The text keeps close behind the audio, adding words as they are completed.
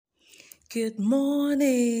Good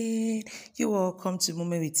morning. You're welcome to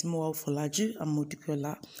Moment with Mo Folaju. I'm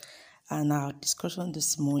Modipiola, and our discussion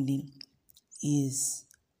this morning is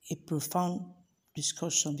a profound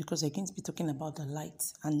discussion because we're going to be talking about the light,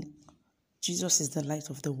 and Jesus is the light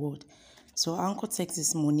of the world. So, our anchor text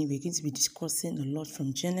this morning, we're going to be discussing a lot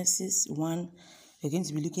from Genesis 1. We're going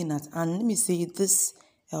to be looking at, and let me say this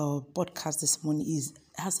podcast this morning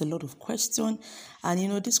has a lot of questions,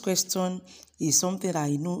 and this question is something that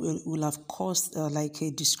I know will have caused like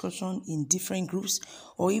a discussion in different groups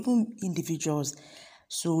or even individuals.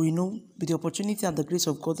 So with the opportunity and the grace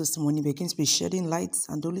of God this morning, we're going to be shedding light,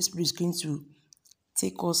 and the Holy Spirit is going to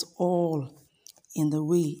take us all in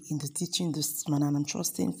the teaching this man, and I'm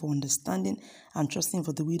trusting for understanding. I'm trusting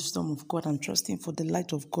for the wisdom of God. I'm trusting for the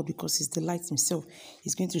light of God because He's the light Himself.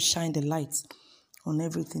 He's going to shine the light on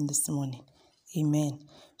everything this morning. Amen.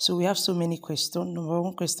 So we have so many questions. Number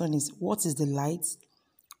one question is, what is the light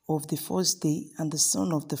of the first day and the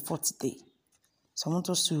sun of the fourth day? So I want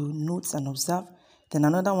us to note and observe. Then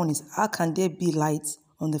another one is, how can there be light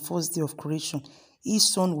on the first day of creation?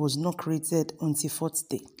 His sun was not created until fourth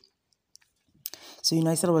day. So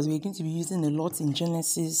I said we're going to be using a lot in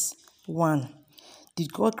Genesis 1.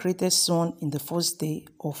 Did God create the sun in the first day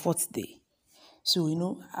or fourth day? So,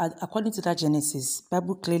 according to that Genesis,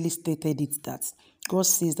 Bible clearly stated it that God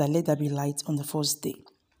says that let there be light on the first day.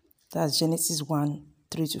 That's Genesis 1,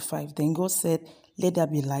 3-5. Then God said, let there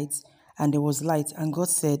be light, and there was light. And God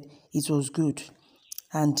said, it was good.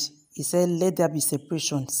 And He said, let there be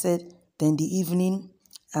separation. Said, then the evening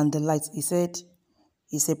and the light. He said,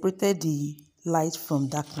 He separated the light from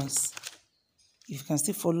darkness. If you can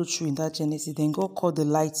still follow through in that Genesis, then God called the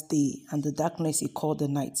light day, and the darkness He called the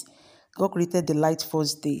night. God created the light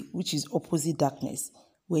first day, which is opposite darkness.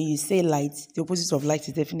 When you say light, the opposite of light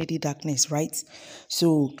is definitely darkness, right?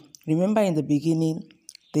 So remember, in the beginning,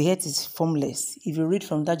 the earth is formless. If you read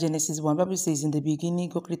from that Genesis 1, Bible says, in the beginning,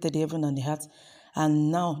 God created the heaven and the earth,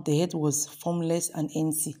 and now the earth was formless and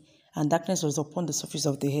empty, and darkness was upon the surface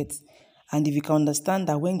of the earth. And if you can understand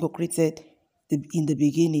that when God created in the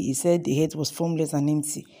beginning, He said the earth was formless and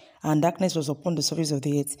empty, and darkness was upon the surface of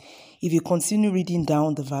the earth. If you continue reading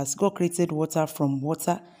down the verse, God created water from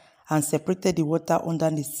water and separated the water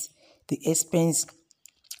underneath the expanse,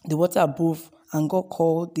 the water above, and God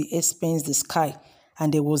called the expanse the sky,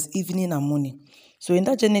 and there was evening and morning. So in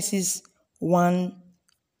that Genesis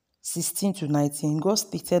 1:16-19, God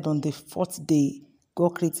stated on the fourth day,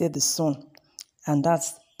 God created the sun, and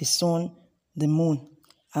that's the sun, the moon,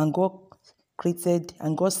 and God said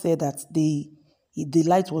that the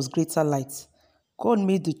light was greater light. God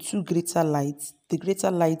made the two greater lights, the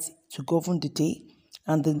greater light to govern the day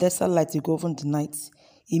and the lesser light to govern the night.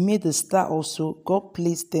 He made the star also. God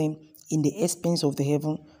placed them in the expanse of the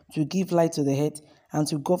heaven to give light to the earth and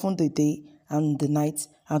to govern the day and the night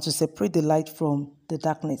and to separate the light from the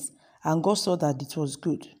darkness. And God saw that it was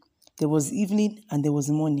good. There was evening and there was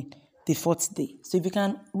morning, the fourth day. So if you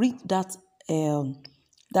can read that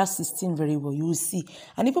 16 very well, you will see.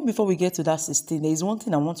 And even before we get to that 16, there is one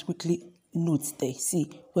thing I want to quickly note there. See,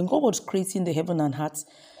 when God was creating the heaven and earth,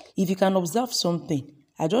 if you can observe something,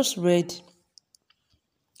 I just read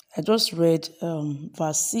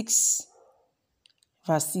verse 6,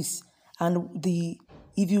 and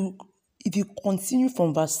if you continue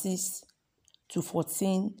from verse 6 to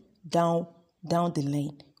 14 down the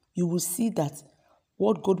line, you will see that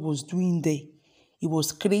what God was doing there, He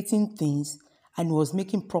was creating things and He was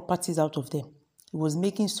making properties out of them. He was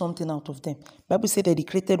making something out of them. Bible said that He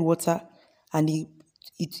created water, and He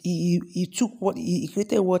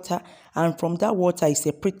created water, and from that water He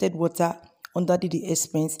separated water under the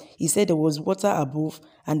expanse. He said there was water above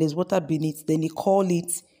and there's water beneath. Then He called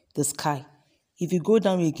it the sky. If you go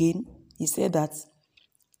down again, He said that,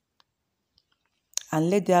 and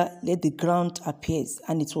let the ground appear,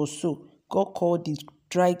 and it was so. God called the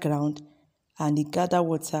dry ground, and He gathered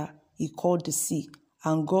water. He called the sea,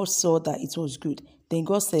 and God saw that it was good. Then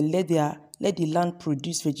God said, let the land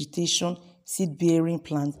produce vegetation, seed-bearing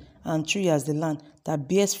plants, and tree as the land that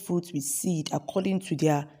bears fruit with seed according to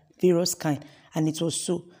their various kind. And it was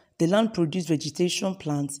so. The land produced vegetation,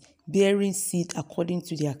 plants, bearing seed according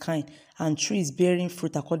to their kind, and trees bearing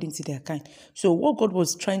fruit according to their kind. So what God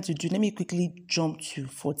was trying to do, let me quickly jump to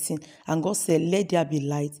 14. And God said, let there be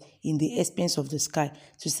light in the expanse of the sky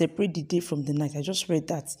to separate the day from the night. I just read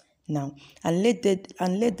that now. And let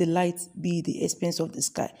the light be the expanse of the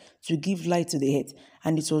sky to give light to the earth.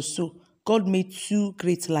 And it was so. God made two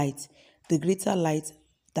great lights, the greater light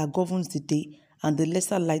that governs the day and the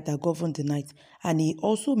lesser light that governs the night. And He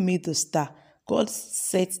also made the star. God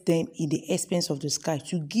set them in the expanse of the sky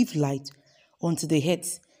to give light unto the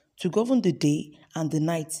earth, to govern the day and the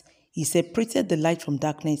night. He separated the light from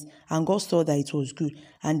darkness, and God saw that it was good.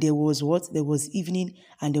 And there was what? There was evening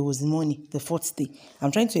and there was morning, the fourth day.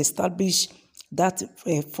 I'm trying to establish that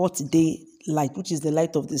fourth day light, which is the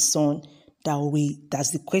light of the sun, that's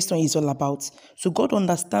the question is all about. So God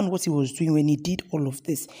understand what he was doing when he did all of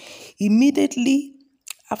this. Immediately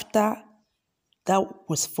after that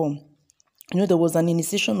was formed, there was an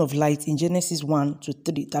initiation of light in Genesis 1 to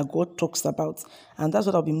 3 that God talks about. And that's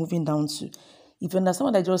what I'll be moving down to. If you understand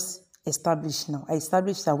what I just established now, I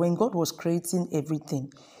established that when God was creating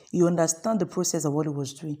everything, you understand the process of what he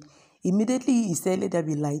was doing. Immediately he said, let there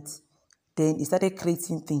be light. Then he started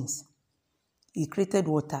creating things. He created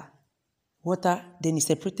water. Then he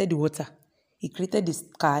separated the water. He created the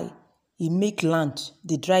sky. He made land,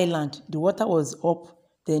 the dry land. The water was up.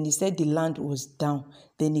 Then he said the land was down.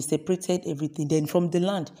 Then he separated everything. Then from the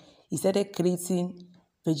land, he started creating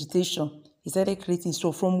vegetation. He started creating.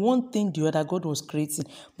 So from one thing the other, God was creating.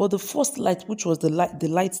 But the first light, which was the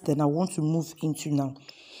light that I want to move into now,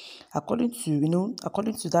 according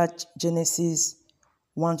to that Genesis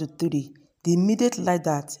 1 to 3, the immediate light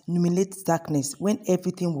that illuminates darkness when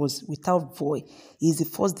everything was without void is the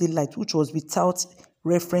first day light, which was without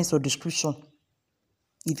reference or description.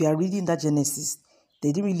 If you are reading that Genesis,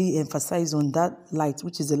 they didn't really emphasize on that light,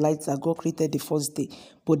 which is the light that God created the first day.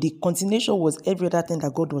 But the continuation was every other thing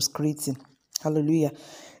that God was creating. Hallelujah.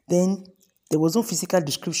 Then there was no physical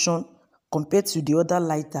description compared to the other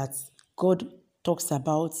light that God talks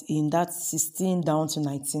about in that 16 down to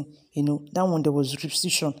 19. That one there was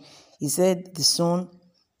restriction. He said the sun,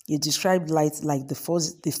 he described light like the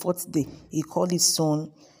fourth day. He called it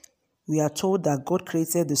sun. We are told that God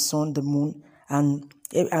created the sun, the moon, and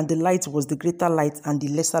the light was the greater light and the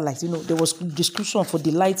lesser light. There was description for the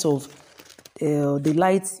light of the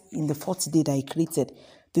light in the fourth day that he created.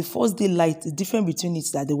 The first day light, the difference between it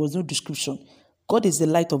is that there was no description. God is the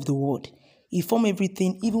light of the world. He formed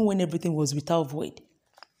everything, even when everything was without void.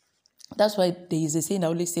 That's why there is a saying I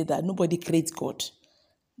always say that nobody creates God.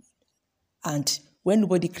 And when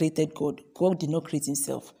nobody created God, God did not create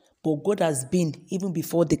himself. But God has been even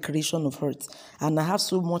before the creation of earth. And I have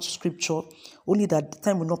so much scripture, only that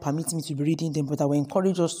time will not permit me to be reading them, but I will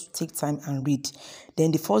encourage us to take time and read.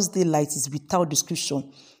 Then the first day light is without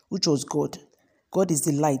description, which was God. God is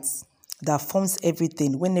the light that forms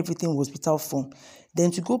everything when everything was without form.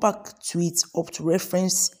 Then to go back to it up to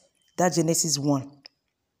reference that Genesis 1.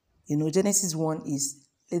 Genesis 1 is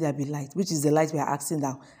let there be light, which is the light we are asking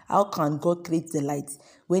now. How can God create the light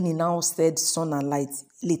when he now said sun and light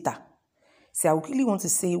later? So I really want to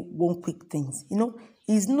say one quick thing.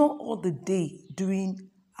 It's not all the day during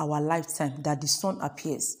our lifetime that the sun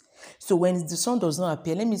appears. So when the sun does not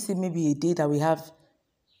appear, let me say maybe a day that we have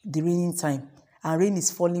the raining time and rain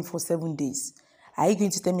is falling for 7 days. Are you going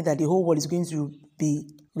to tell me that the whole world is going to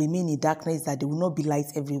remain in darkness, that there will not be light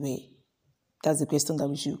everywhere? That's the question that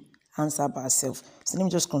we should answer by ourselves. So let me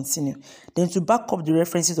just continue. Then to back up the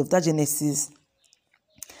references of that Genesis,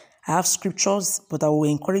 I have scriptures, but I will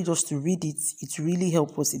encourage us to read it. It really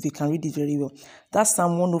helps us if you can read it very well. That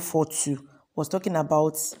Psalm 104:2 was talking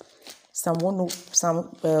about Psalm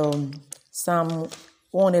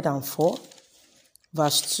 104,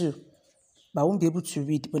 verse 2. But I won't be able to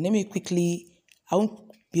read. But I won't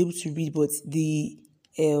be able to read, but the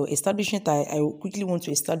establishment I quickly want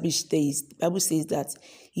to establish there is, the Bible says that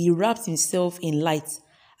he wrapped himself in light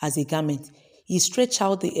as a garment. He stretched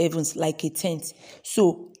out the heavens like a tent.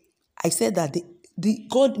 So I said that the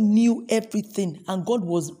God knew everything, and God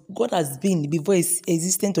has been before his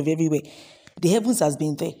existence of everywhere. The heavens has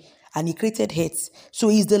been there, and he created earth. So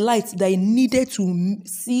he's the light that he needed to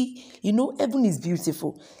see. Heaven is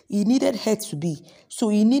beautiful. He needed earth to be. So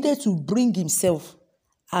he needed to bring himself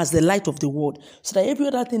as the light of the world, so that every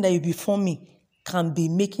other thing that you before me can be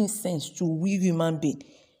making sense to we human being.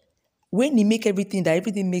 When he make everything, that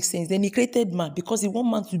everything makes sense, then he created man because he want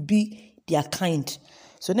man to be their kind.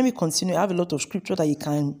 So let me continue. I have a lot of scripture that you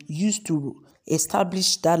can use to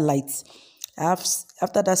establish that light.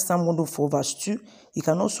 After that Psalm 104 verse 2, you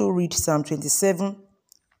can also read Psalm 27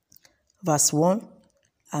 verse 1.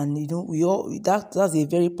 And that's a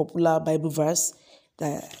very popular Bible verse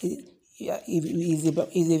that is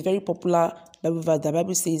a very popular Bible verse. The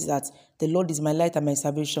Bible says that the Lord is my light and my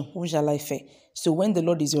salvation. Whom shall I fear? So when the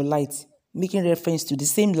Lord is your light, making reference to the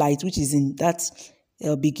same light which is in that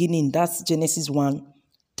beginning, that's Genesis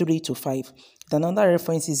 1:3-5. Then another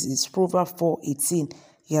reference is Proverbs 4:18.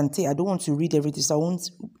 I don't want to read everything, so I won't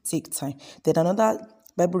take time. Then another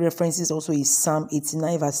Bible reference also is Psalm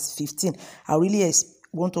 89 verse 15. I really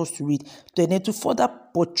want us to read. Then to further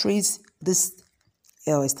portray this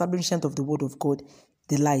establishment of the word of God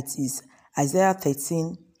the light is Isaiah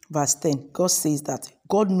 13 verse 10. God says that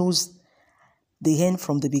God knows the end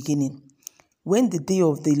from the beginning. When the day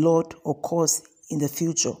of the Lord occurs in the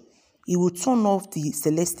future, he will turn off the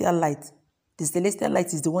celestial light. The celestial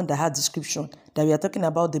light is the one that had description, that we are talking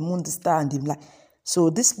about, the moon, the star, and the light. So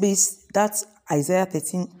this base, that's Isaiah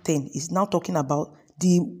 13:10, is now talking about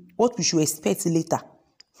what we should expect later.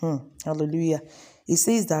 Hallelujah. It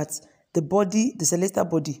says that the body, the celestial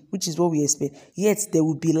body, which is what we expect, yet there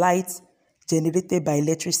will be light generated by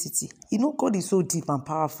electricity. God is so deep and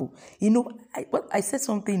powerful. I said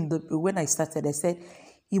something when I started. I said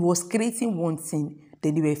he was creating one thing,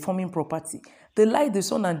 then they were forming property. The light, the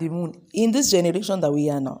sun, and the moon, in this generation that we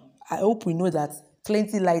are now, I hope we know that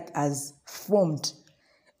plenty light has formed.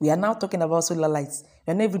 We are now talking about solar lights.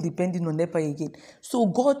 We are never depending on NEPA again. So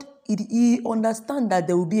God, he understands that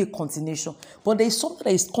there will be a continuation. But there is something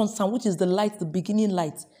that is constant, which is the light, the beginning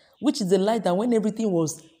light, which is the light that when everything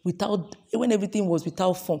was without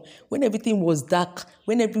form, when everything was dark,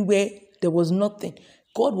 when everywhere there was nothing,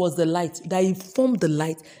 God was the light, that he formed the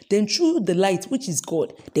light. Then through the light, which is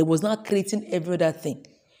God, there was now creating every other thing.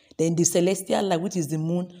 Then the celestial light, which is the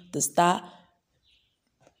moon, the star,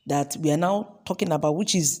 that we are now talking about,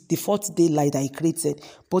 which is the fourth day light that he created.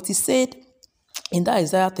 But he said in that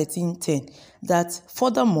Isaiah 13:10 that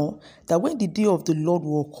furthermore, that when the day of the Lord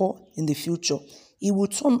will occur in the future, he will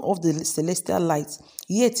turn off the celestial light,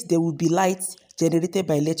 yet there will be light generated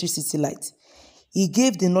by electricity light. He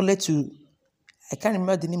gave the knowledge to, I can't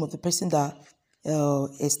remember the name of the person that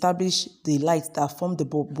established the light that formed the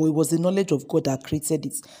bulb, but it was the knowledge of God that created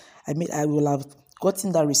it. I will have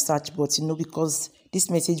gotten that research, but because this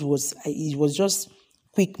message was just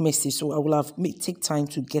quick message, so I will have take time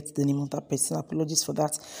to get the name of that person. Apologies for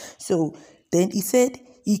that. So then he said,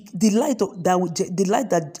 the light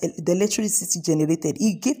that the electricity generated,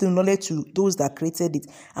 he gave the knowledge to those that created it,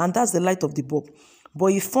 and that's the light of the bulb. But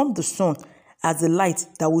he formed the sun as the light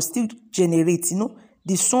that will still generate.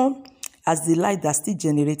 The sun as the light that still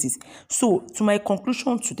generates it. So to my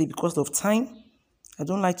conclusion today, because of time, I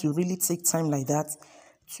don't like to really take time like that.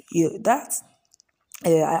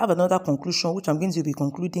 I have another conclusion, which I'm going to be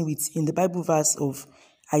concluding with in the Bible verse of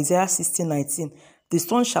Isaiah 16:19. The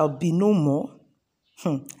sun shall be no more.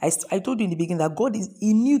 I told you in the beginning that God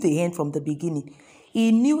he knew the end from the beginning.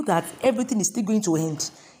 He knew that everything is still going to end.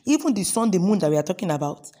 Even the sun, the moon that we are talking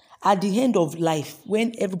about, at the end of life,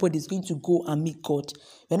 when everybody is going to go and meet God,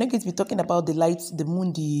 we're not going to be talking about the light, the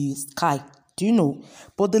moon, the sky. Do you know?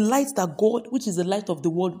 But the light that God, which is the light of the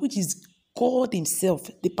world, which is God himself,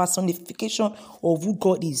 the personification of who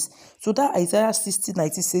God is. So that Isaiah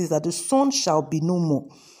 16:19 says that the sun shall be no more,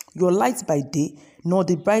 your light by day, nor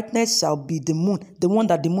the brightness shall be the moon, the one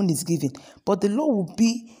that the moon is giving. But the Lord will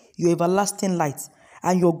be your everlasting light,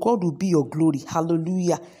 and your God will be your glory.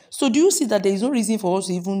 Hallelujah. So do you see that there is no reason for us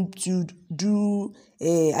even to do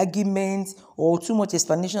arguments or too much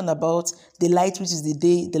explanation about the light, which is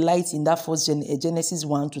the light in that first Genesis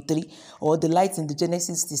 1-3, or the light in the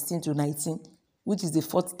Genesis 16-19, which is the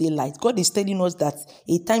fourth day light. God is telling us that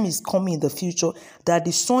a time is coming in the future that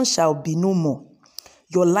the sun shall be no more.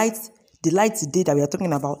 Your light, the light today that we are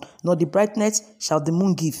talking about, nor the brightness shall the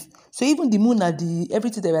moon give. So even the moon and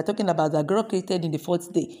everything that we are talking about that God created in the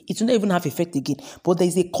fourth day, it will not even have effect again. But there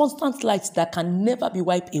is a constant light that can never be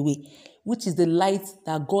wiped away, which is the light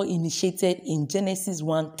that God initiated in Genesis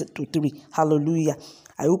 1-3. Hallelujah.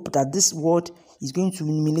 I hope that this word is going to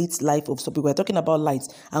illuminate life of some people. We're talking about light,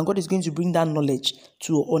 and God is going to bring that knowledge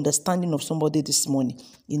to understanding of somebody this morning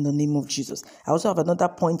in the name of Jesus. I also have another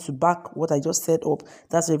point to back what I just said up.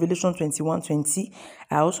 That's Revelation 21:20.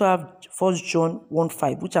 I also have 1 John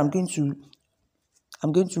 1:5, which I'm going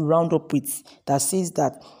to round up with, that says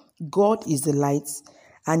that God is the light,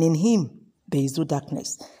 and in him there is no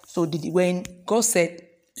darkness. So when God said,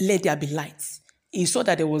 let there be light, he saw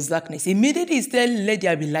that there was darkness. Immediately he said, let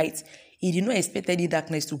there be light. He did not expect any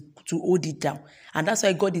darkness to hold it down. And that's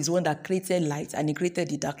why God is one that created light, and he created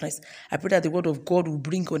the darkness. I pray that the word of God will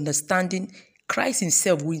bring understanding. Christ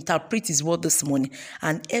himself will interpret his word this morning,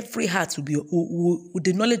 and every heart will be,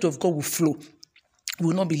 the knowledge of God will flow,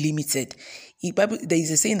 will not be limited. There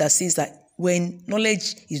is a saying that says that when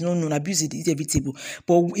knowledge is not known, abuse is inevitable.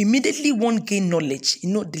 But immediately one gain knowledge,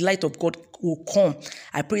 the light of God will come.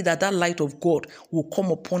 I pray that light of God will come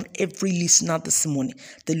upon every listener this morning.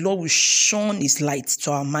 The Lord will shine his light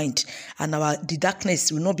to our mind, and the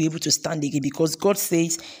darkness will not be able to stand again, because God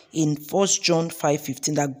says in 1 John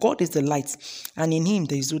 5:15 that God is the light, and in him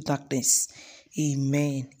there is no darkness.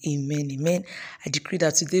 Amen. Amen. Amen. I decree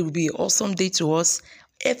that today will be an awesome day to us.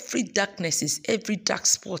 every darkness is every dark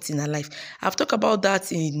spot in our life. I've talked about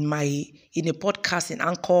that in a podcast in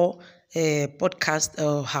Anchor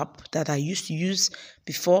podcast app that I used to use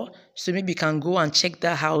before. So maybe you can go and check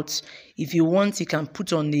that out. If you want, you can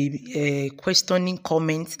put on the questioning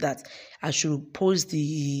comment that I should post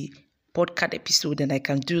the podcast episode, and I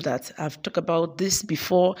can do that. I've talked about this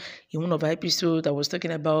before in one of our episodes. I was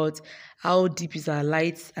talking about how deep is our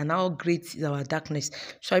light and how great is our darkness.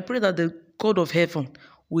 So I pray that the God of heaven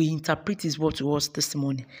will interpret his word to us this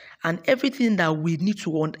morning, and everything that we need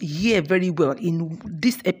to hear very well in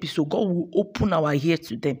this episode, God will open our ear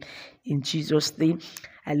to them in Jesus' name.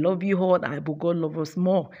 I love you all. I hope God love us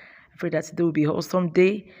more. I pray that today will be an awesome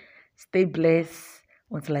day. Stay blessed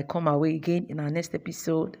until I come our way again in our next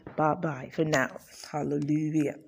episode. Bye-bye for now. Hallelujah.